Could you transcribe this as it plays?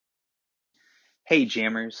Hey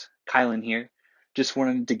Jammers, Kylan here. Just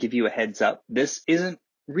wanted to give you a heads up. This isn't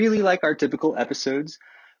really like our typical episodes,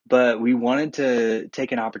 but we wanted to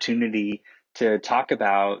take an opportunity to talk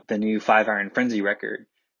about the new Five Iron Frenzy record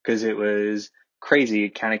because it was crazy.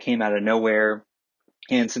 It kind of came out of nowhere.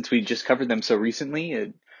 And since we just covered them so recently,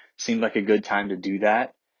 it seemed like a good time to do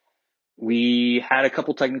that. We had a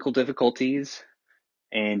couple technical difficulties,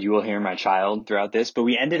 and you will hear my child throughout this, but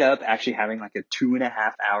we ended up actually having like a 2.5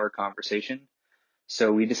 hour conversation.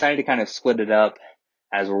 So we decided to kind of split it up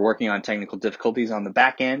as we're working on technical difficulties on the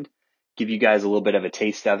back end, give you guys a little bit of a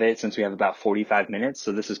taste of it since we have about 45 minutes.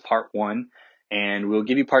 So this is part one, and we'll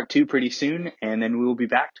give you part two pretty soon, and then we will be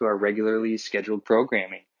back to our regularly scheduled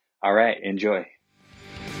programming. All right, enjoy.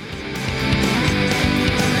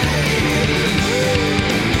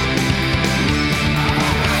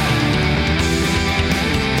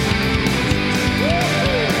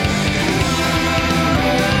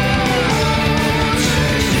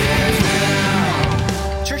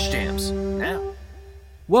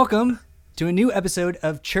 Welcome to a new episode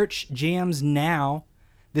of Church Jams Now.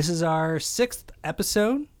 This is our 6th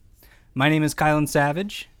episode. My name is Kylan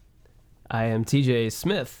Savage. I am TJ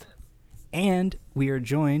Smith. And we are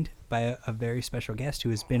joined by a very special guest who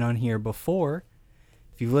has been on here before.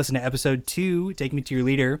 If you've listened to episode 2, Take Me to Your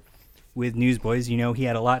Leader with Newsboys, you know he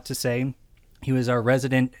had a lot to say. He was our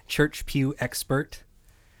resident church pew expert.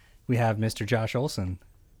 We have Mr. Josh Olson.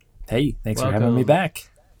 Hey, thanks for having me back.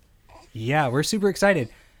 Yeah, we're super excited.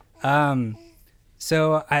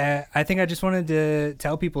 So I think I just wanted to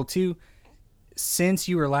tell people too, since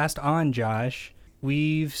you were last on, Josh,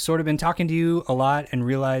 we've sort of been talking to you a lot and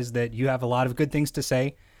realized that you have a lot of good things to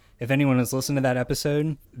say. If anyone has listened to that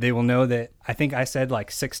episode, they will know that I think I said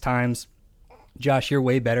like 6 times, Josh, you're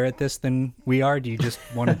way better at this than we are. Do you just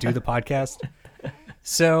want to do the podcast?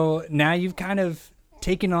 So now you've kind of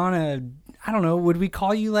taken on I don't know, would we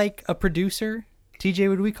call you like a producer? TJ,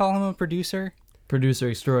 would we call him a producer? Producer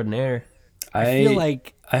extraordinaire. I feel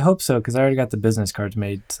like... I hope so, because I already got the business cards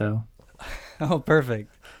made, so... Oh,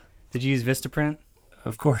 perfect. Did you use Vistaprint?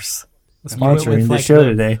 Of course. Sponsoring the show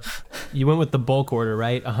today. You went with the bulk order,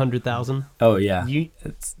 right? 100,000? Oh, yeah.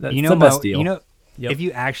 That's the best deal. You know, If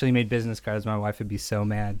you actually made business cards, my wife would be so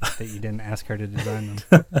mad that you didn't ask her to design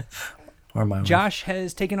them. Or my wife. Josh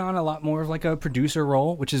has taken on a lot more of like a producer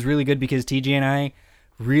role, which is really good because TJ and I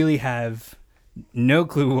really have no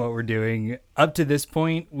clue what we're doing. Up to this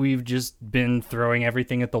point, we've just been throwing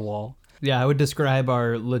everything at the wall. Yeah, I would describe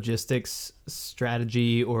our logistics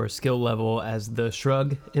strategy or skill level as the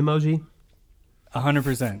shrug emoji.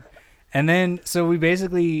 100%. And then, so I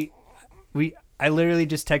literally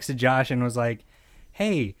just texted Josh and was like,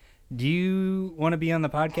 hey, do you want to be on the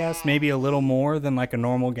podcast? Maybe a little more than like a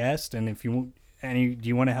normal guest. And do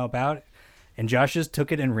you want to help out? And Josh just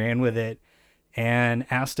took it and ran with it and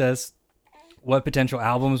asked us what potential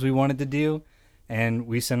albums we wanted to do. And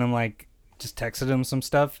we sent him just texted him some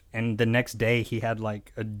stuff. And the next day he had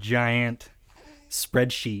like a giant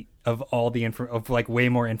spreadsheet of all the way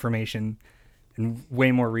more information and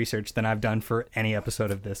way more research than I've done for any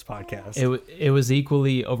episode of this podcast. It was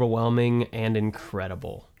equally overwhelming and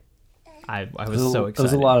incredible. I was so excited. It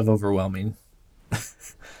was a lot of overwhelming.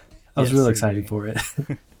 I was really excited for it.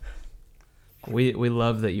 We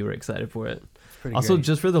love that you were excited for it. Also, great.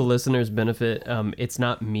 Just for the listeners' benefit, it's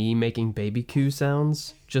not me making baby coo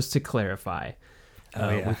sounds, just to clarify.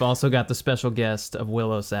 We've also got the special guest of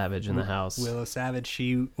Willow Savage in the house. Willow Savage,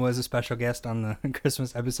 she was a special guest on the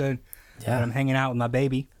Christmas episode. Yeah. And I'm hanging out with my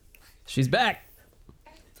baby. She's back.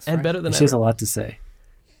 And better than She has ever. a lot to say.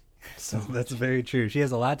 So that's very true. She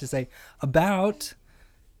has a lot to say about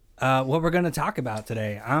what we're going to talk about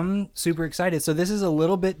today. I'm super excited. So this is a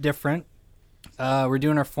little bit different. We're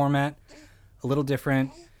doing our format a little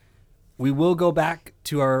different. We will go back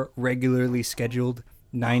to our regularly scheduled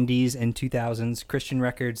 90s and 2000s Christian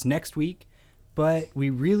records next week, but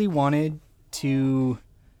we really wanted to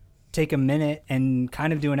take a minute and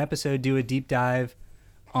kind of do a deep dive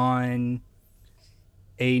on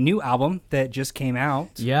a new album that just came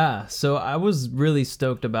out. Yeah, so I was really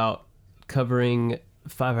stoked about covering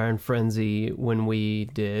Five Iron Frenzy when we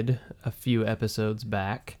did a few episodes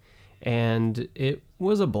back, and it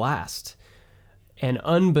was a blast. And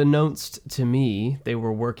unbeknownst to me, they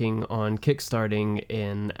were working on kickstarting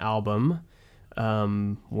an album,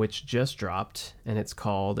 which just dropped, and it's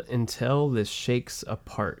called Until This Shakes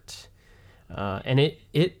Apart. And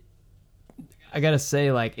I gotta say,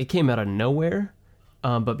 it came out of nowhere,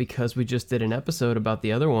 but because we just did an episode about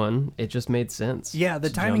the other one, it just made sense. Yeah,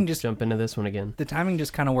 the timing jump into this one again. The timing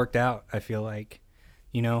just kind of worked out, I feel like.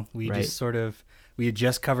 We had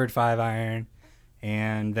just covered Five Iron,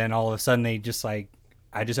 And then all of a sudden they just like,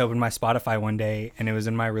 I just opened my Spotify one day and it was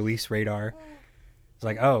in my release radar. It's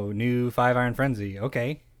like, oh, new Five Iron Frenzy.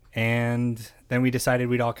 Okay. And then we decided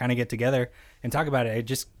we'd all kind of get together and talk about it. It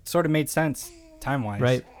just sort of made sense time-wise.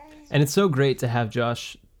 Right. And it's so great to have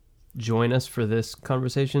Josh join us for this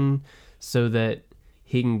conversation so that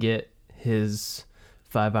he can get his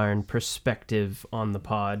Five Iron perspective on the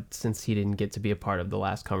pod since he didn't get to be a part of the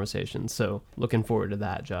last conversation. So looking forward to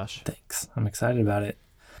that, Josh. Thanks. I'm excited about it.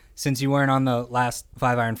 Since you weren't on the last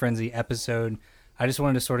Five Iron Frenzy episode, I just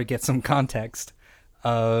wanted to sort of get some context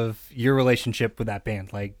of your relationship with that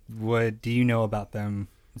band. Like, what do you know about them?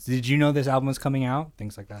 Did you know this album was coming out?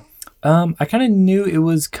 Things like that. I kind of knew it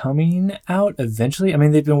was coming out eventually. I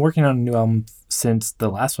mean, they've been working on a new album since the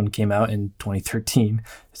last one came out in 2013.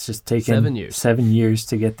 It's just taken 7 years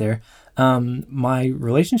to get there. My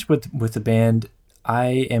relationship with the band,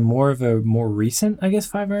 I am more of a more recent, I guess,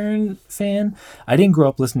 Five Iron fan. I didn't grow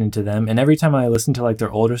up listening to them, and every time I listen to like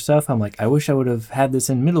their older stuff, I'm like, I wish I would have had this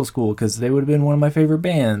in middle school because they would have been one of my favorite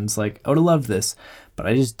bands. Like, I would have loved this, but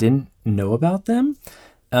I just didn't know about them.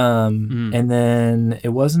 And then it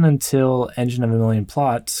wasn't until Engine of a Million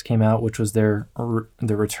Plots came out, which was their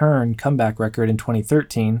return comeback record in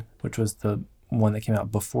 2013, which was the one that came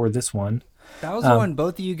out before this one. That was the one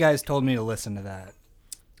both of you guys told me to listen to that.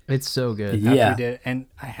 It's so good. Yeah. We did, and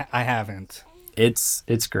I haven't.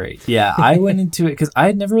 It's great. Yeah, I went into it because I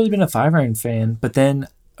had never really been a Five Iron fan, but then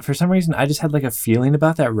for some reason I just had like a feeling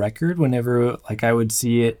about that record whenever like I would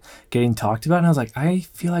see it getting talked about, and I was like, I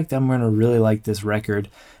feel like I'm gonna really like this record.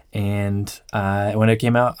 And when it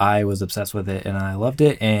came out, I was obsessed with it and I loved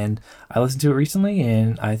it, and I listened to it recently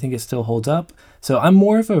and I think it still holds up. So I'm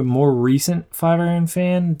more of a more recent Five Iron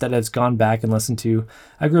fan that has gone back and listened to.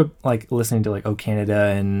 I grew up like listening to like Oh Canada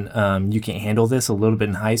and You Can't Handle This a little bit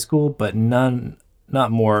in high school, but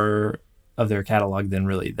not more of their catalog than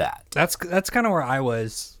really that. That's kind of where I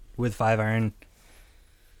was with Five Iron.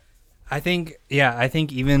 I think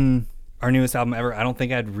even our newest album ever, I don't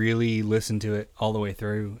think I'd really listened to it all the way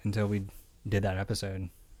through until we did that episode.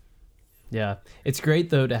 Yeah. It's great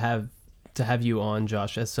though to have you on,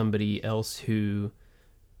 Josh, as somebody else who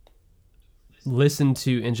listened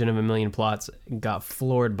to Engine of a Million Plots, got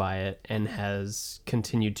floored by it, and has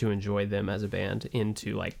continued to enjoy them as a band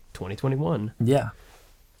into like 2021. Yeah.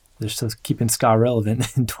 They're still keeping ska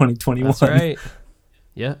relevant in 2021. That's right.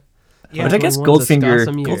 Yeah. Yeah, Which I guess 2021's a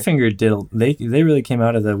ska-some year. Goldfinger they really came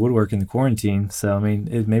out of the woodwork in the quarantine. So I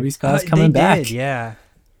mean, maybe ska's coming they back. Did, yeah.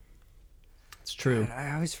 It's true.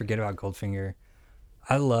 I always forget about Goldfinger.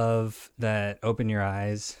 I love that Open Your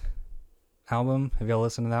Eyes album. Have y'all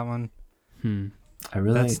listened to that one?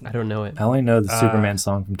 I don't know it. I only know the Superman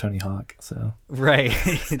song from Tony Hawk. So right. I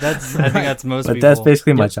think that's most but people. that's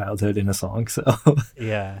basically my childhood in a song. So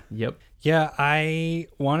Yeah. Yep. Yeah, I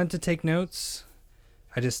wanted to take notes.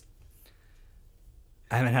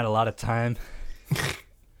 I haven't had a lot of time.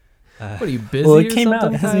 What are you, busy? well, it or came out.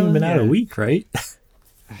 something, It hasn't even been out a Yeah. week, right?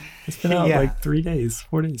 It's been out Yeah. like 4 days.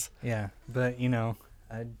 Yeah, but you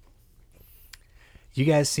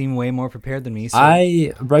guys seem way more prepared than me. So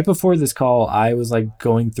Right before this call, I was like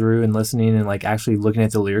going through and listening and like actually looking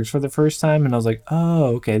at the lyrics for the first time, and I was like,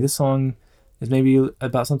 oh, okay, this song is maybe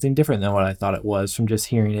about something different than what I thought it was from just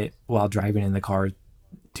hearing it while driving in the car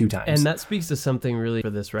 2 times. And that speaks to something really for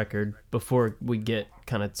this record before we get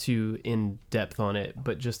kind of too in depth on it.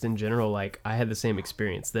 But just in general, like I had the same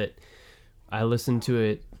experience that I listened to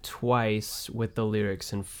it twice with the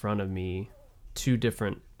lyrics in front of me, 2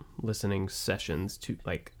 different listening sessions, 2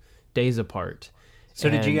 like days apart. So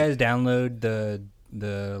did you guys download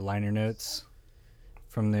the liner notes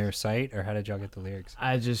from their site, or how did y'all get the lyrics?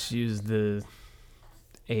 I just used the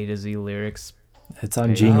A to Z lyrics. It's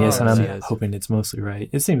on Genius, and I'm yes. hoping it's mostly right.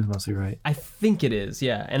 It seems mostly right. I think it is,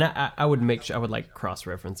 yeah. And I would make sure I would like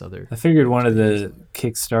cross-reference other. I figured one of the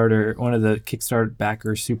Kickstarter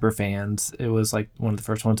backer super fans, it was like one of the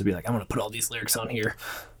first ones to be like, I'm going to put all these lyrics on here.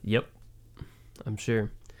 Yep, I'm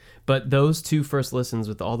sure. But those 2 first listens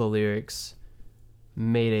with all the lyrics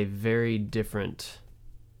made a very different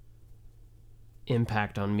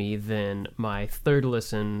impact on me than my 3rd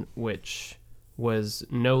listen, which was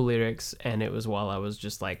no lyrics, and it was while I was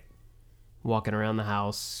just like walking around the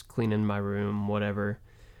house, cleaning my room, whatever.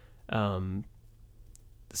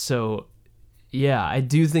 So yeah, I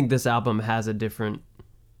do think this album has a different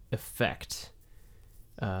effect,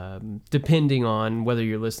 depending on whether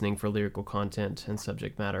you're listening for lyrical content and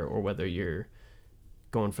subject matter or whether you're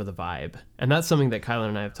going for the vibe. And that's something that Kylan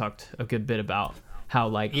and I have talked a good bit about, how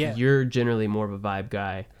like you're generally more of a vibe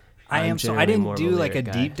guy. I am. So I didn't do like a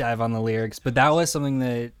deep dive on the lyrics, but that was something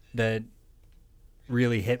that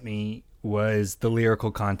really hit me was the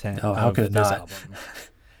lyrical content how of could it this not? album.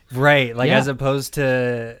 Right, like Yeah. as opposed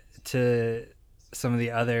to some of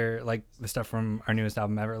the other, like the stuff from our newest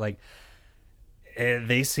album ever, like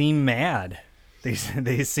they seem mad.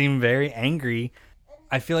 They seem very angry.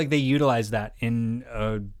 I feel like they utilize that in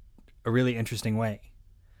a really interesting way.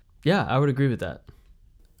 Yeah, I would agree with that.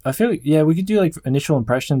 I feel like, yeah, we could do like initial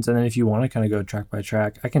impressions, and then if you want to kind of go track by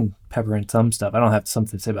track, I can pepper in some stuff. I don't have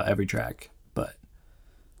something to say about every track, but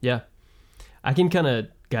Yeah. I can kind of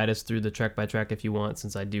guide us through the track by track if you want,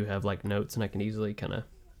 since I do have like notes and I can easily kind of...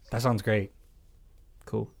 That sounds great.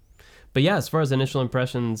 Cool. But yeah, as far as initial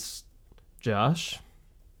impressions, Josh?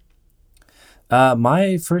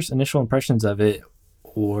 my first initial impressions of it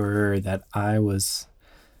were that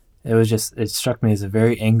it struck me as a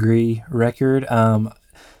very angry record. And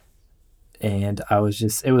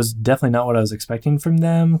it was definitely not what I was expecting from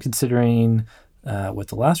them, considering what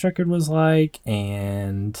the last record was like.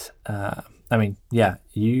 And I mean, yeah,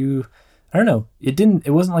 I don't know.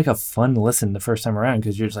 It wasn't like a fun listen the first time around,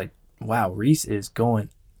 because you're just like, wow, Reese is going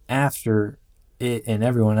after it and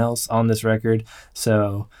everyone else on this record.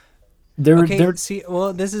 So See,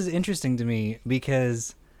 well, this is interesting to me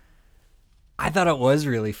because I thought it was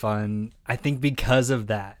really fun. I think because of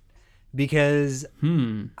that, because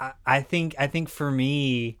I think for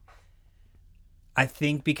me, I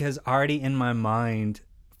think because already in my mind,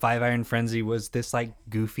 Five Iron Frenzy was this like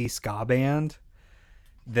goofy ska band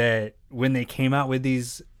that when they came out with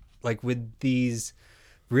these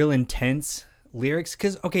real intense lyrics,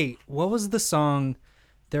 because okay, what was the song?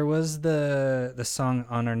 There was the song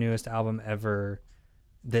on our newest album ever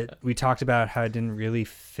that we talked about how it didn't really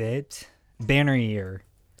fit. Banner Year.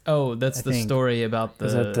 Oh, that's the story about the...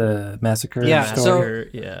 Is that the massacre? Yeah,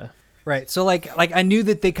 story? yeah. Right. So like I knew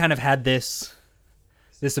that they kind of had this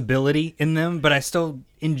ability in them, but I still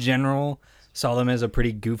in general saw them as a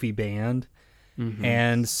pretty goofy band. Mm-hmm.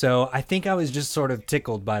 And so I think I was just sort of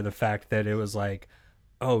tickled by the fact that it was like,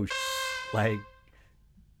 oh, like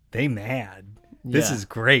they mad. This is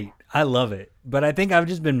great. I love it. But I think I've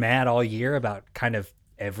just been mad all year about kind of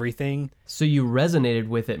everything. So you resonated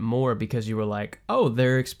with it more because you were like, oh,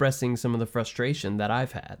 they're expressing some of the frustration that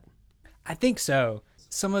I've had. I think so.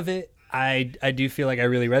 Some of it I do feel like I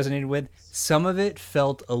really resonated with. Some of it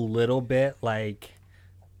felt a little bit like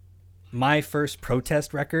my first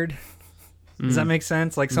protest record. Does that make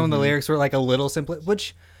sense? Like some of the lyrics were like a little simple,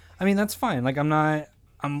 which, I mean, that's fine. Like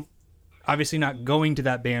I'm obviously not going to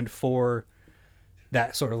that band for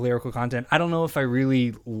that sort of lyrical content. I don't know if I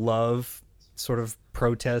really love sort of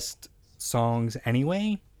protest songs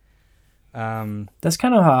anyway. That's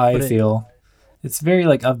kind of how I feel. It's very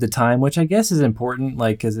like of the time, which I guess is important,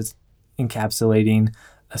 like because it's encapsulating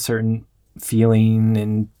a certain feeling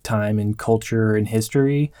and time and culture and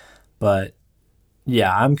history. But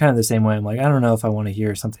yeah, I'm kind of the same way. I'm like, I don't know if I want to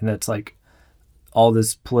hear something that's like all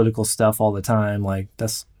this political stuff all the time. Like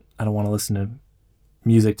I don't want to listen to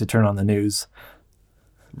music to turn on the news.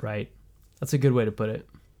 Right. That's a good way to put it.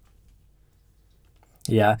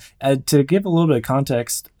 Yeah. To give a little bit of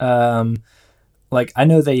context, like I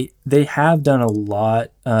know they have done a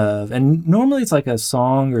lot of, and normally it's like a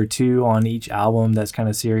song or two on each album that's kind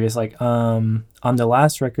of serious. Like on the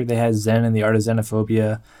last record they had Zen and the Art of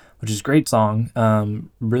Xenophobia, which is a great song.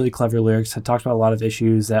 Really clever lyrics. It talked about a lot of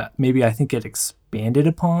issues that maybe I think get expanded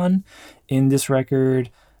upon in this record.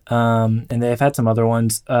 And they've had some other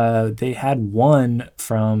ones. They had one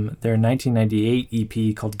from their 1998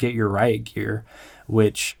 EP called Get Your Riot Gear,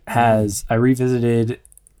 which has, I revisited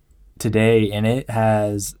today, and it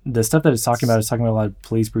has the stuff that it's talking about is talking about a lot of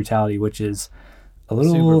police brutality, which is a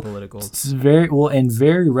little super political. It's very well and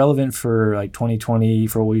very relevant for like 2020,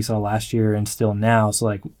 for what we saw last year and still now. So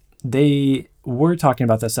like they were talking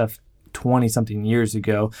about that stuff 20 something years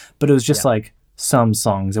ago, but it was just like some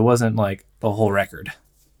songs. It wasn't like the whole record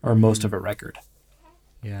or most of a record.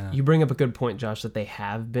 Yeah. You bring up a good point, Josh, that they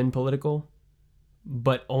have been political,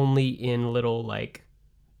 but only in little like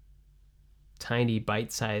tiny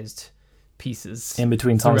bite-sized pieces in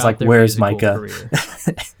between songs throughout like Where's musical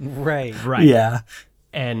Micah? Right. Yeah.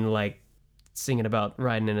 And like singing about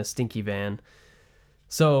riding in a stinky van.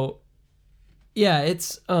 So yeah,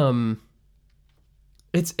 it's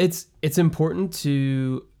important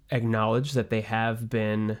to acknowledge that they have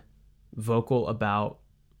been vocal about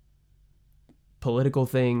political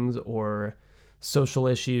things or social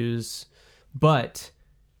issues, but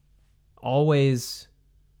always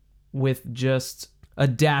with just a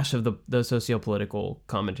dash of the socio-political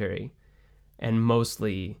commentary, and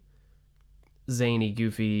mostly zany,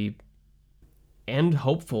 goofy, and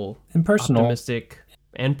hopeful, and personal, optimistic,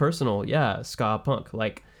 and personal. Yeah, ska punk,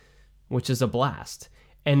 like, which is a blast.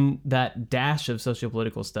 And that dash of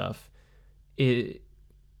sociopolitical stuff, it,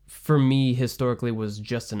 for me, historically was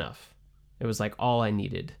just enough. It was like all I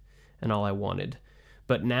needed and all I wanted.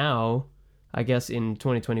 But now, I guess in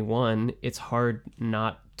 2021, it's hard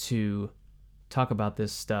not to talk about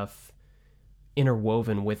this stuff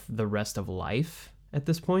interwoven with the rest of life at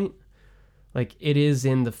this point. Like, it is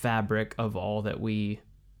in the fabric of all that we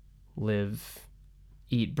live,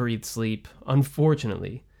 eat, breathe, sleep,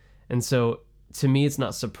 unfortunately. And so, to me, it's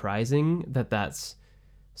not surprising that that's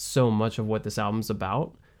so much of what this album's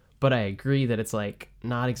about. But I agree that it's like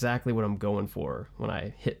not exactly what I'm going for when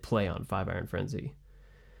I hit play on Five Iron Frenzy.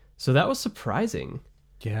 So that was surprising.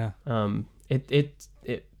 Yeah.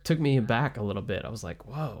 It took me back a little bit. I was like,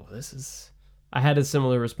 whoa, this is... I had a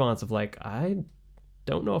similar response of like, I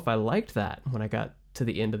don't know if I liked that when I got to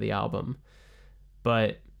the end of the album.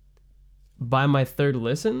 But by my third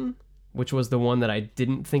listen, which was the one that I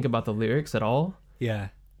didn't think about the lyrics at all, Yeah.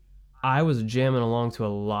 I was jamming along to a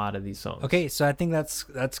lot of these songs. Okay, so I think that's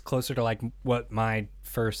closer to like what my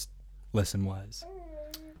first listen was.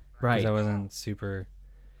 Right. Because I wasn't super,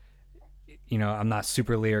 I'm not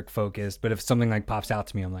super lyric focused, but if something like pops out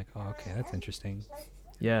to me, I'm like, oh, okay, that's interesting.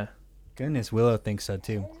 Yeah. Goodness, Willow thinks so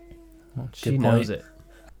too. She knows it.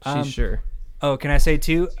 She's sure. Oh, can I say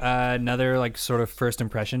too, another like sort of first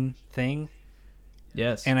impression thing?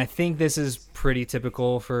 Yes. And I think this is pretty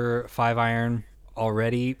typical for Five Iron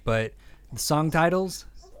already, but the song titles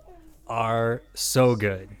are so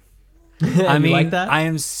good. I mean, like that? I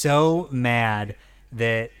am so mad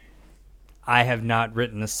that I have not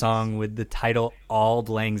written a song with the title Auld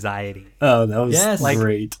Langxiety. Oh, that was Yes.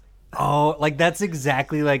 great. Oh, like that's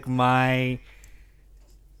exactly like my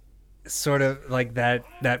sort of like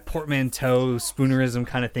that portmanteau spoonerism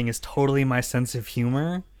kind of thing is totally my sense of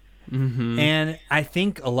humor. Mm-hmm. And I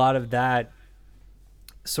think a lot of that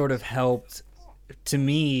sort of helped to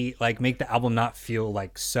me like make the album not feel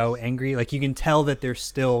like so angry. Like you can tell that they're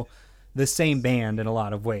still the same band in a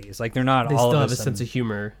lot of ways. Like they're not They all still of have a sudden, sense of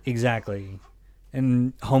humor. exactly.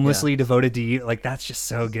 And Homelessly Devoted to You, like that's just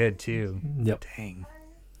so good too. Yep. Dang.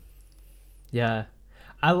 Yeah.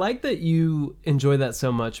 I like that you enjoy that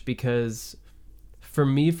so much because for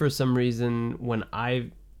me, for some reason, when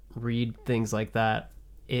I read things like that,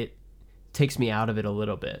 it takes me out of it a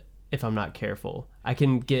little bit if I'm not careful. I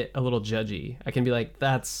can get a little judgy. I can be like,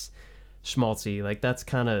 that's schmaltzy. Like, that's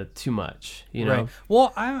kind of too much, you know? Right.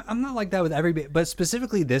 Well, I'm not like that with every band, but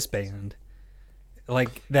specifically this band,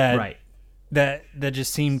 like that. Right. That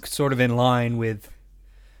just seemed sort of in line with,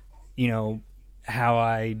 how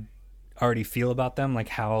I already feel about them, like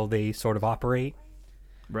how they sort of operate.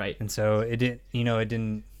 Right. And so it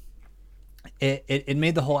didn't. It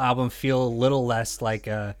made the whole album feel a little less like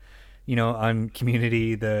on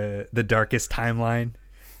Community, the darkest timeline.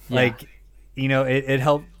 Yeah. Like, it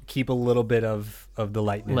helped keep a little bit of the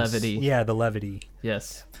lightness. Levity. Yeah, the levity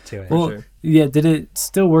Yes. to it. Well, sure. yeah, did it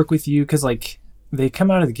still work with you? Because, like, they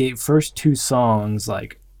come out of the gate, first two songs,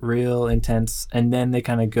 like, real intense, and then they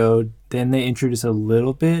kind of then they introduce a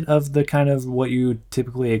little bit of the kind of what you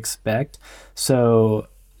typically expect. So,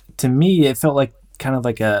 to me, it felt like kind of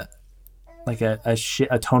like a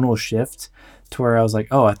tonal shift to where I was like,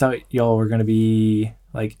 oh, I thought y'all were going to be,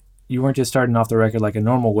 like, you weren't just starting off the record like a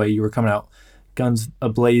normal way. You were coming out guns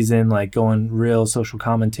a-blazing, like going real social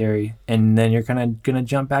commentary, and then you're kind of going to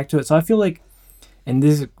jump back to it. So I feel like, and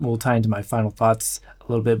this will tie into my final thoughts a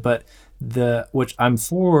little bit, but which I'm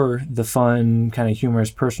for the fun, kind of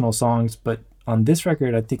humorous, personal songs, but on this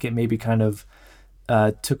record, I think it maybe kind of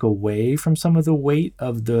took away from some of the weight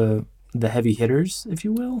of the heavy hitters, if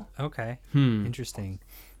you will. Okay. Hmm. Interesting.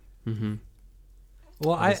 Mm-hmm.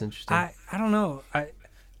 Well, That's interesting. I don't know.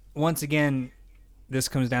 Once again, this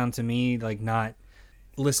comes down to me like not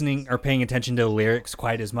listening or paying attention to the lyrics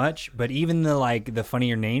quite as much, but even the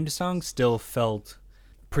funnier named songs still felt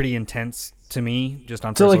pretty intense to me. Just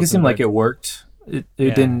on So like it listen, seemed but- like it worked. It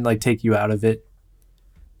didn't like take you out of it.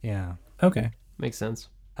 Yeah. Okay. Makes sense.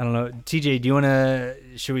 I don't know. TJ, do you want to?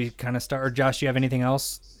 Should we kind of start? Or Josh, do you have anything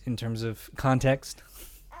else in terms of context?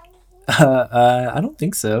 I don't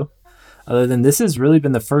think so. Other than this has really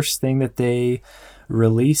been the first thing that they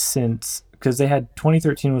released since, because they had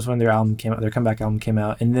 2013 was when their album came out, their comeback album came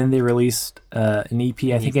out, and then they released an EP,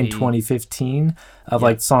 I think in 2015 of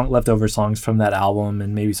like leftover songs from that album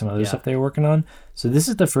and maybe some other stuff they were working on. So this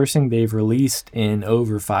is the first thing they've released in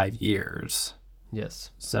over 5 years.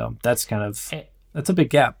 Yes. So that's that's a big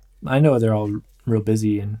gap. I know they're all real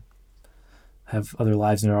busy and have other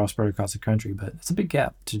lives and they're all spread across the country, but it's a big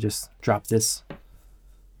gap to just drop this.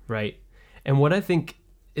 Right. And what I think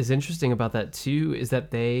is interesting about that too is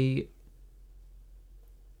that they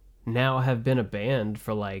now have been a band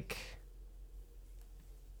for like,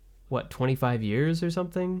 what, 25 years or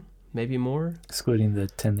something? Maybe more? Excluding the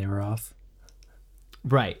 10 they were off.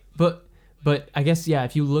 Right. But I guess, yeah,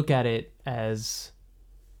 if you look at it as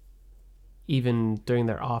even during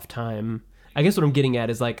their off time, I guess what I'm getting at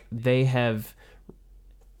is like they have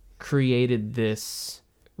created this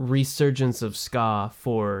resurgence of ska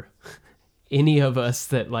for any of us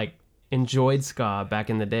that like enjoyed ska back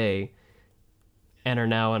in the day and are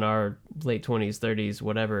now in our late 20s, 30s,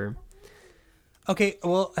 whatever. Okay,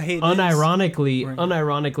 well, hey,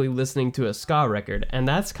 unironically listening to a ska record, and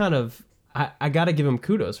that's kind of I got to give them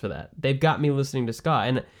kudos for that. They've got me listening to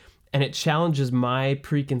ska, and it challenges my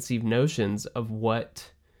preconceived notions of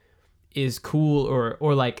what is cool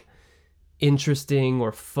or like interesting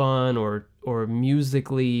or fun or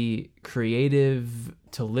musically creative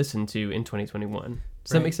to listen to in 2021.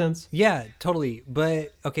 Does that make sense? Yeah, totally.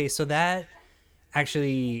 But okay, so that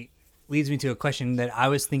actually leads me to a question that I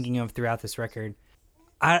was thinking of throughout this record.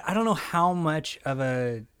 I don't know how much of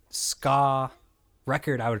a ska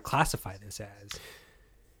record I would classify this as.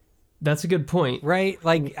 That's a good point. Right?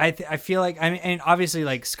 Like, I feel like, I mean, and obviously,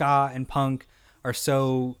 like, ska and punk are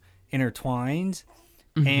so intertwined,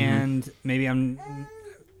 and maybe I'm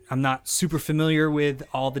not super familiar with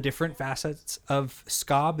all the different facets of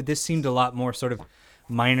ska, but this seemed a lot more sort of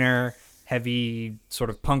minor, heavy, sort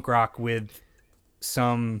of punk rock with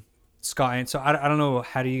some ska. And so I don't know,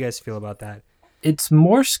 how do you guys feel about that? It's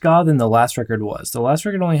more ska than the last record was. The last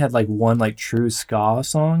record only had like one like true ska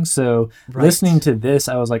song. So listening to this,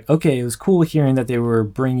 I was like, okay, it was cool hearing that they were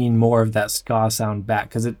bringing more of that ska sound back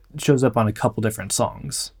because it shows up on a couple different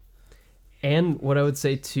songs. And what I would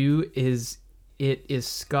say too is it is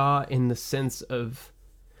ska in the sense of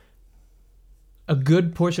a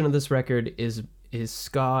good portion of this record is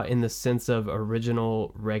ska in the sense of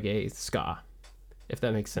original reggae ska, if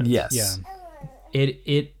that makes sense. Yes. Yeah.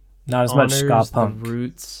 It not as much ska punk. The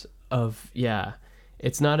roots of, yeah.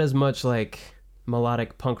 It's not as much like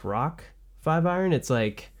melodic punk rock Five Iron. It's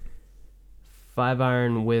like Five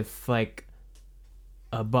Iron with like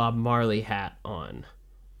a Bob Marley hat on.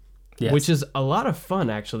 Yes. Which is a lot of fun,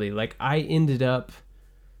 actually. Like,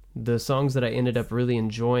 the songs that I ended up really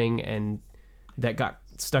enjoying and that got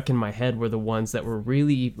stuck in my head were the ones that were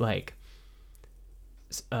really like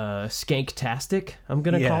skanktastic, I'm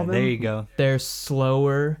gonna call them. There you go. They're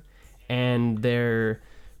slower and they're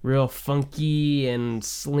real funky and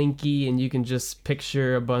slinky, and you can just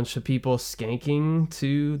picture a bunch of people skanking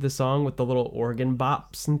to the song with the little organ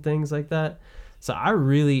bops and things like that. So I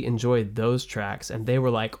really enjoyed those tracks, and they were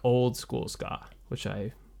like old school ska, which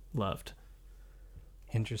I loved.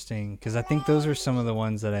 Interesting, because I think those are some of the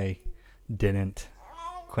ones that I didn't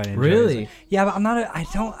quite enjoy. Really? Yeah, but I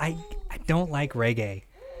don't like reggae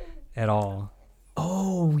at all.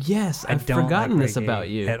 Oh yes, I've forgotten this about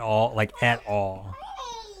you. At all.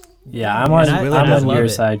 Yeah, I'm on your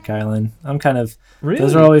side, Kylan. I'm kind of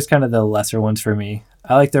those are always kind of the lesser ones for me.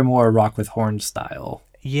 I like their more rock with horns style.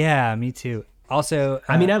 Yeah, me too. Also,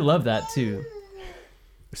 I mean, I love that too.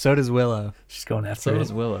 So does Willow. She's going after it. So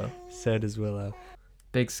does Willow.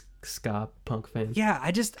 Big ska punk fan. Yeah,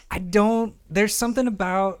 I don't. There's something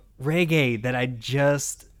about reggae that I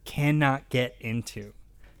just cannot get into,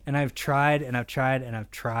 and I've tried and I've tried and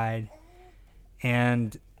I've tried,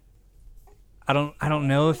 and I don't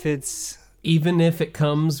know if it's even if it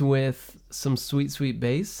comes with some sweet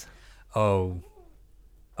bass. Oh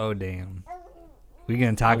damn. We're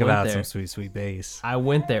going to talk about some sweet bass. I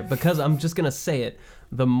went there because I'm just going to say it.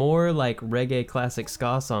 The more like reggae classic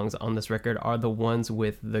ska songs on this record are the ones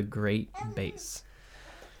with the great bass.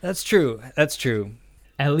 That's true.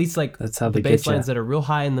 At least like that's how the bass lines that are real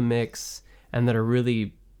high in the mix and that are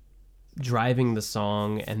really driving the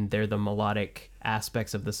song, and they're the melodic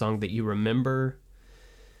aspects of the song that you remember.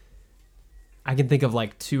 I can think of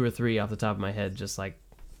like 2 or 3 off the top of my head, just like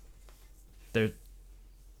they're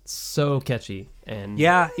so catchy. And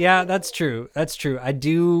yeah, that's true. I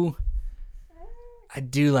do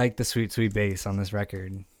like the sweet bass on this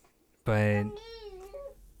record, but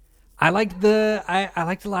I liked a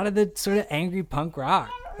lot of the sort of angry punk rock.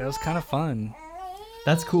 That was kind of fun.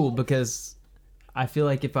 That's cool because I feel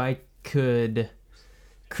like if I could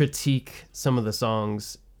critique some of the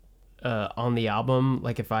songs on the album,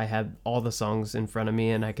 like if I had all the songs in front of me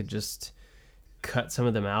and I could just cut some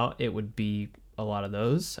of them out, it would be a lot of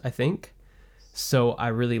those, I think. So I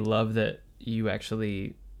really love that you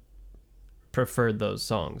actually preferred those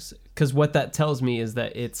songs, because what that tells me is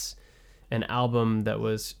that it's an album that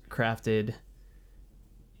was crafted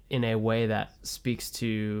in a way that speaks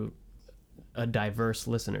to a diverse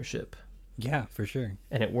listenership. Yeah, for sure.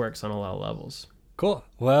 And it works on a lot of levels. Cool.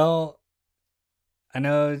 Well, I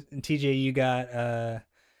know TJ, you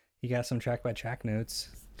got some track by track notes.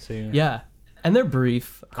 So yeah, and they're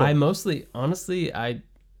brief. Cool. I mostly, honestly, I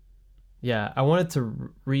wanted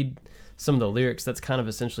to read some of the lyrics. That's kind of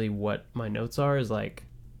essentially what my notes are, is like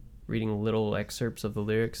reading little excerpts of the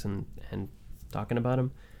lyrics and talking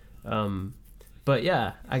about them. But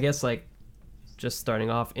yeah, I guess like just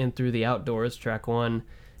starting off, In Through the Outdoors, track 1.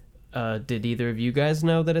 Did either of you guys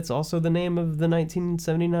know that it's also the name of the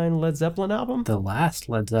 1979 Led Zeppelin album? The last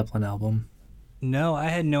Led Zeppelin album. No, I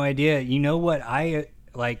had no idea. You know what I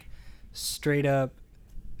like straight up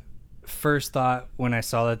first thought when I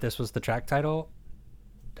saw that this was the track title?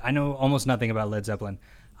 I know almost nothing about Led Zeppelin.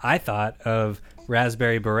 I thought of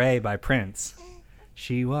Raspberry Beret by Prince.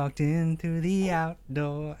 She walked in through the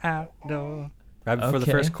outdoor, right before the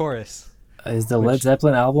first chorus. Is the Led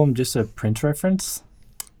Zeppelin album just a Prince reference?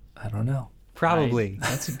 I don't know. Probably.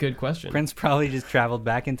 That's a good question. Prince probably just traveled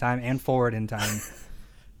back in time and forward in time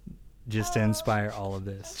just to inspire all of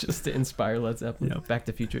this. Just to inspire Led Zeppelin. Yep. Back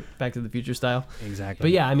to the Future style. Exactly.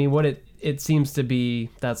 But yeah, I mean, what it seems to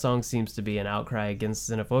be, that song seems to be an outcry against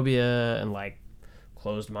xenophobia and like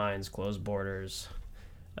closed minds, closed borders,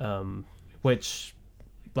 which,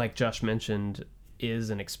 like Josh mentioned,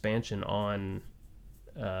 is an expansion on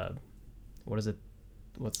what is it?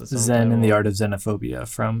 What's the song Zen title? and the Art of Xenophobia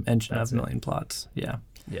from Engine of a Million Plots. Yeah.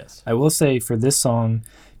 Yes. I will say for this song,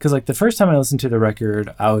 because like the first time I listened to the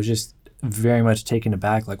record, I was just very much taken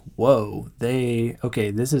aback. Like, whoa,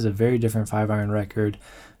 this is a very different Five Iron record.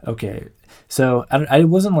 Okay. So I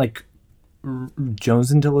wasn't like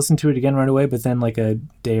jonesing to listen to it again right away, but then like a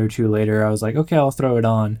day or two later, I was like, okay, I'll throw it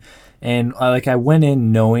on. And I went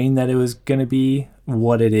in knowing that it was going to be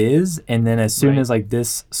what it is. And then as soon as like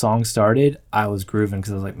this song started, I was grooving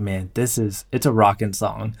because I was like, man, it's a rocking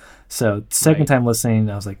song. So second time listening,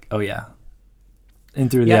 I was like, oh yeah. In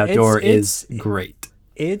Through the Outdoor is great.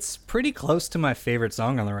 It's pretty close to my favorite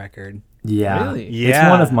song on the record. Yeah. Really? Yeah. It's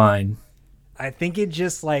one of mine. I think it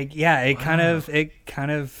just like, it kind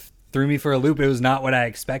of threw me for a loop. It was not what I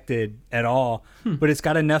expected at all, but it's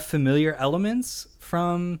got enough familiar elements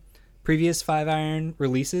from previous Five Iron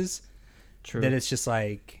releases that it's just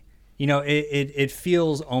like, it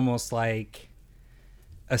feels almost like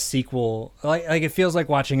a sequel. Like it feels like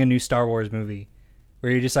watching a new Star Wars movie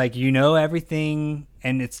where you're just like, everything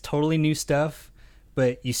and it's totally new stuff,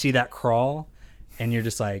 but you see that crawl and you're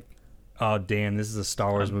just like, oh damn, this is a Star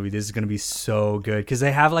Wars movie. This is going to be so good. Cause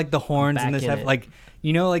they have like the horns and this stuff. Like,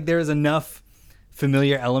 like there's enough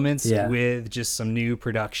familiar elements with just some new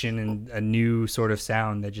production and a new sort of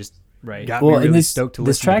sound that just got me really stoked to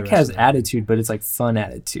listen to. This track has attitude, but it's like fun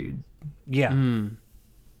attitude. Yeah.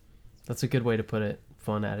 That's a good way to put it.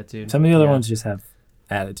 Fun attitude. Some of the other ones just have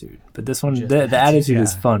attitude, but this one, the attitude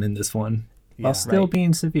is fun in this one, while still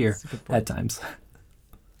being severe at times.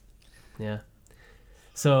 Yeah.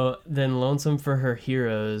 So then Lonesome for Her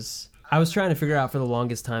Heroes. I was trying to figure out for the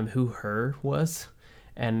longest time who Her was.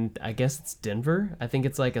 And I guess it's Denver. I think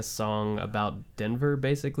it's like a song about Denver,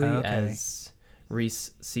 basically, as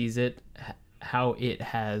Reese sees it, how it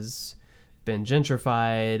has been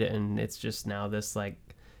gentrified, and it's just now this like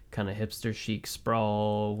kind of hipster chic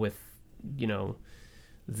sprawl with,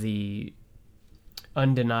 the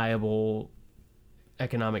undeniable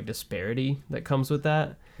economic disparity that comes with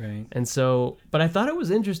that. Right. And so, but I thought it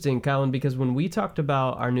was interesting, Colin, because when we talked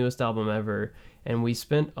about our newest album ever, and we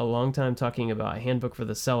spent a long time talking about Handbook for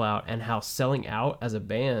the Sellout and how Selling Out as a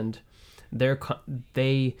band,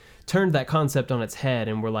 they turned that concept on its head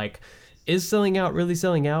and were like, is selling out really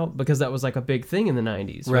selling out? Because that was like a big thing in the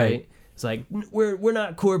 90s, right? It's like, we're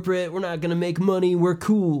not corporate, we're not going to make money, we're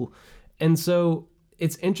cool. And so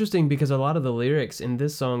it's interesting because a lot of the lyrics in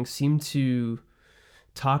this song seem to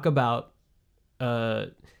talk about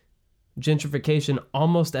gentrification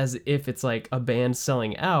almost as if it's like a band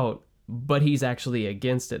selling out, but he's actually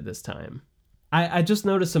against it this time. I just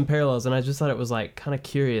noticed some parallels, and I just thought it was like kind of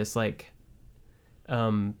curious. Like,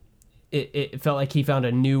 it felt like he found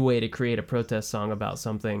a new way to create a protest song about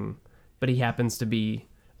something, but he happens to be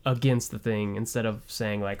against the thing instead of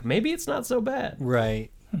saying like, maybe it's not so bad. Right.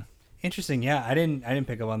 Interesting. Yeah, I didn't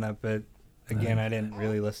pick up on that, but again, I didn't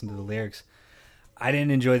really listen to the lyrics. I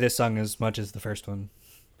didn't enjoy this song as much as the first one,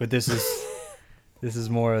 but this is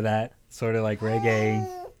more of that sort of like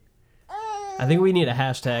reggae. I think we need a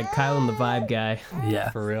hashtag Kylan the Vibe Guy.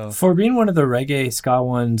 Yeah, for real. For being one of the reggae ska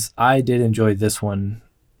ones, I did enjoy this one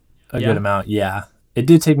a good amount. Yeah, it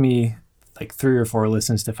did take me like 3 or 4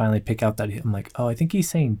 listens to finally pick out that I'm like, oh, I think he's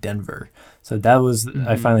saying Denver. So that was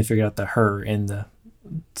I finally figured out the Her in the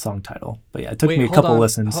song title. But yeah, it took me a couple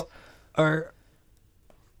listens.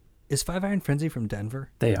 Is Five Iron Frenzy from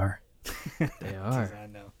Denver? They are. They are. I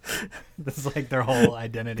know. This is like their whole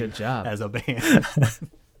identity. Good job. As a band.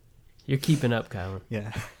 You're keeping up, Kylan.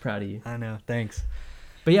 Yeah. Proud of you. I know. Thanks.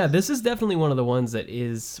 But yeah, this is definitely one of the ones that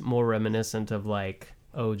is more reminiscent of like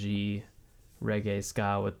OG reggae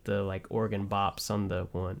ska with the like organ bops on the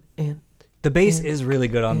one. And the bass is really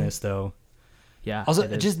good on this though. Yeah. Also,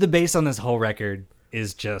 just the bass on this whole record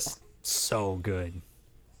is just so good.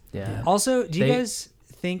 Yeah. Also, do you guys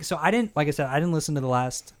think so? I didn't listen to the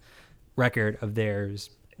last record of theirs.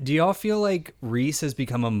 Do y'all feel like Reese has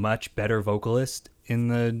become a much better vocalist in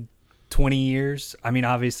the 20 years? I mean,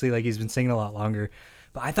 obviously, like he's been singing a lot longer,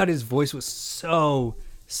 but I thought his voice was so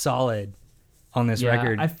solid on this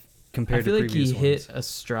record compared to previous ones. I feel like he hit a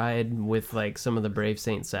stride with like some of the Brave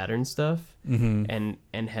Saint Saturn stuff, and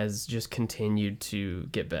has just continued to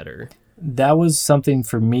get better. That was something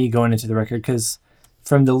for me going into the record, because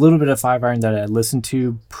from the little bit of Five Iron that I listened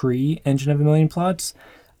to pre-Engine of a Million Plots,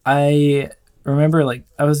 I remember like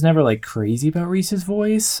I was never like crazy about Reese's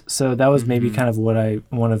voice, so that was maybe kind of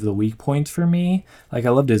one of the weak points for me. Like I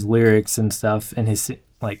loved his lyrics and stuff and his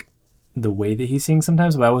like the way that he sings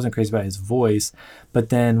sometimes, but I wasn't crazy about his voice. But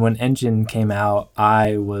then when Engine came out,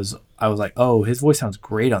 I was like, oh, his voice sounds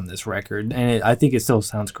great on this record, and I think it still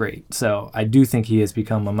sounds great. So I do think he has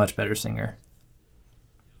become a much better singer.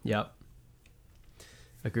 Yep.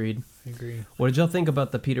 Agreed. Agree. What did y'all think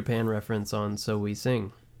about the Peter Pan reference on So We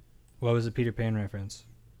Sing? What was the Peter Pan reference?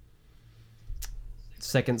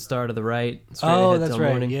 Second star to the right. Oh, that's right.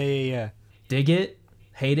 Morning. Yeah. Dig it?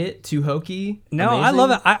 Hate it? Too hokey? No, amazing? I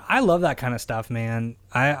love it. I love that kind of stuff, man.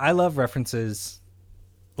 I love references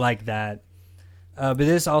like that. But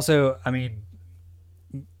this also, I mean,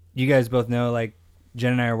 you guys both know, like,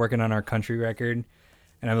 Jen and I are working on our country record,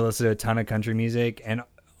 and I've listened to a ton of country music, and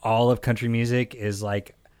all of country music is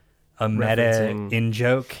like a meta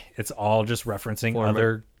in-joke. It's all just referencing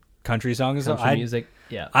other country songs. Country music,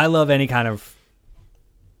 yeah. I love any kind of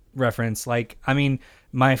reference. Like, I mean,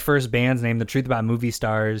 my first band's name, The Truth About Movie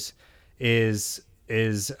Stars, is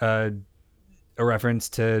a reference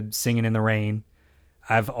to Singing in the Rain.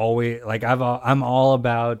 I'm all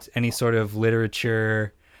about any sort of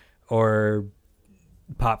literature or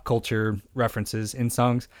pop culture references in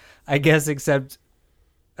songs, I guess, except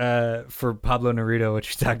for Pablo Neruda, which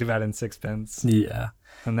we talked about in Sixpence. Yeah.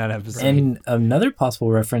 On that episode. And another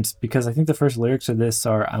possible reference, because I think the first lyrics of this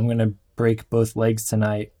are, I'm going to break both legs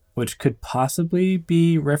tonight, which could possibly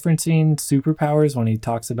be referencing Superpowers when he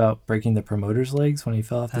talks about breaking the promoter's legs when he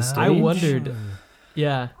fell off the stage. I wondered.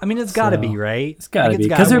 Yeah. I mean, it's got to be, right? It's got to be,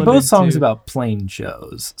 because they're both songs about playing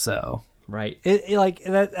shows, so. Right. It like,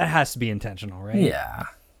 that has to be intentional, right? Yeah.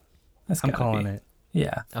 I'm calling it.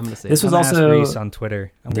 Yeah. I'm going to say this was also ask Reese on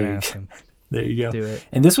Twitter. I'm going to ask him. There you go. Do it.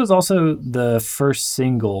 And this was also the first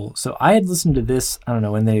single. So I had listened to this, I don't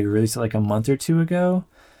know, when they released it like a month or two ago.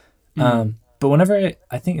 But whenever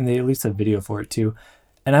I think, and they released a video for it too,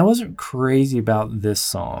 and I wasn't crazy about this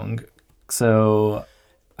song. So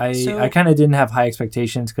I kind of didn't have high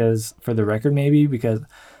expectations for the record, maybe, because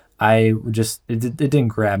it didn't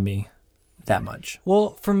grab me that much.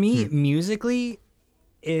 Well, for me, musically,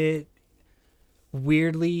 it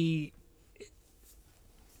weirdly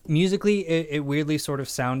sort of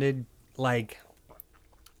sounded like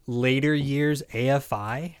later years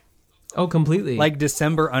AFI. Oh, completely. Like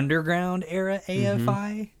December Underground era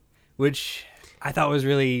AFI, which I thought was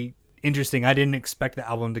really interesting. I didn't expect the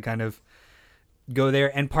album to kind of go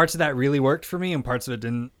there, and parts of that really worked for me, and parts of it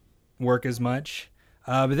didn't work as much.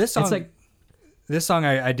 But this song,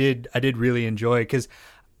 I did really enjoy, because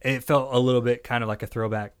it felt a little bit kind of like a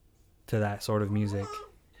throwback to that sort of music.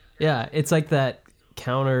 Yeah, it's like that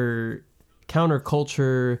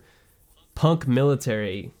counterculture punk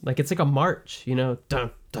military. Like, it's like a march, you know,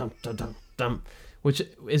 dum dum dum dum dum, which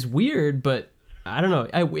is weird, but I don't know.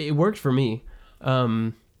 It worked for me.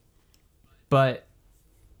 But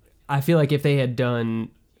I feel like if they had done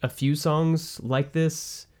a few songs like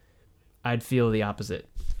this, I'd feel the opposite.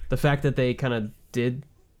 The fact that they kind of did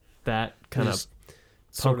that kind of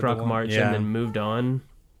punk rock march and then moved on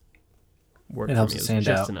worked for me. It was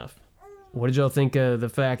just enough. What did y'all think of the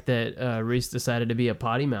fact that Reese decided to be a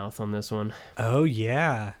potty mouth on this one? Oh,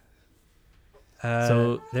 yeah.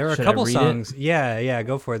 So there were a couple songs. Yeah,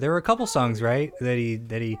 go for it. There were a couple songs, right, that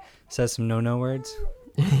he says some no words.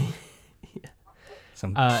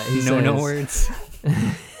 Some no words.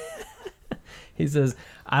 He says,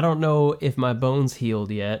 "I don't know if my bones healed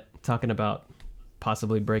yet." Talking about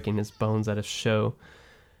possibly breaking his bones at a show.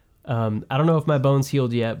 I don't know if my bones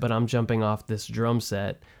healed yet, but I'm jumping off this drum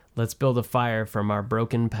set. Let's build a fire from our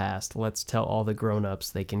broken past. Let's tell all the grown-ups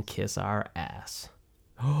they can kiss our ass.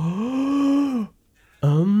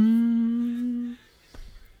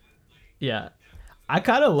 Yeah. I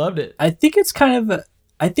kind of loved it. I think it's kind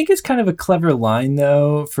of a clever line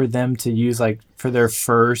though for them to use like for their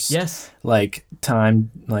first like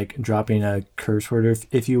time like dropping a curse word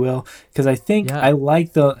if you will, because I think I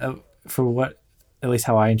like the for what at least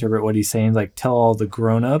how I interpret what he's saying, like tell all the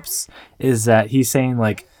grown-ups, is that he's saying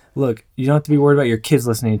like, look, you don't have to be worried about your kids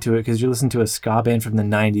listening to it because you're listening to a ska band from the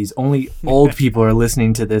 90s. Only old people are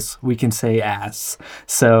listening to this. We can say ass.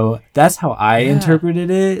 So that's how I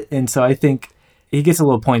interpreted it. And so I think he gets a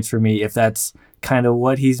little points for me if that's kind of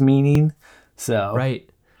what he's meaning. So right.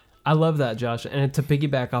 I love that, Josh. And to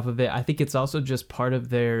piggyback off of it, I think it's also just part of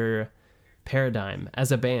their paradigm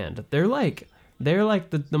as a band. They're like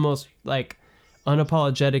the most like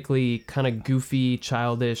unapologetically kind of goofy,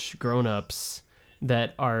 childish grown-ups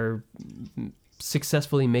that are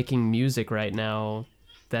successfully making music right now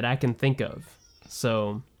that I can think of.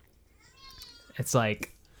 So it's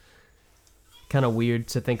like kind of weird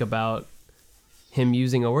to think about him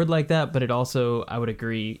using a word like that, but it also, I would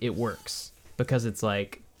agree, it works because it's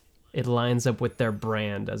like it lines up with their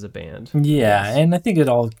brand as a band. Yeah, and I think it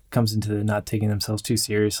all comes into the not taking themselves too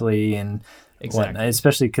seriously and whatnot,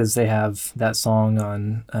 especially because they have that song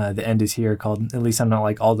on The End Is Here called At Least I'm Not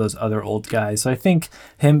Like All Those Other Old Guys. So I think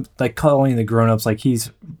him like calling the grown-ups, like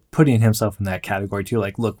he's putting himself in that category too.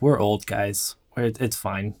 Like, look, we're old guys. It's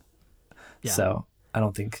fine. Yeah. So I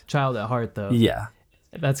don't think... Child at heart, though. Yeah.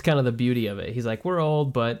 That's kind of the beauty of it. He's like, we're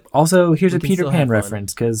old, but... Also, here's a Peter Pan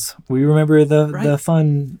reference, because we remember the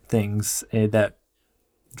fun things that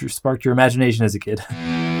sparked your imagination as a kid.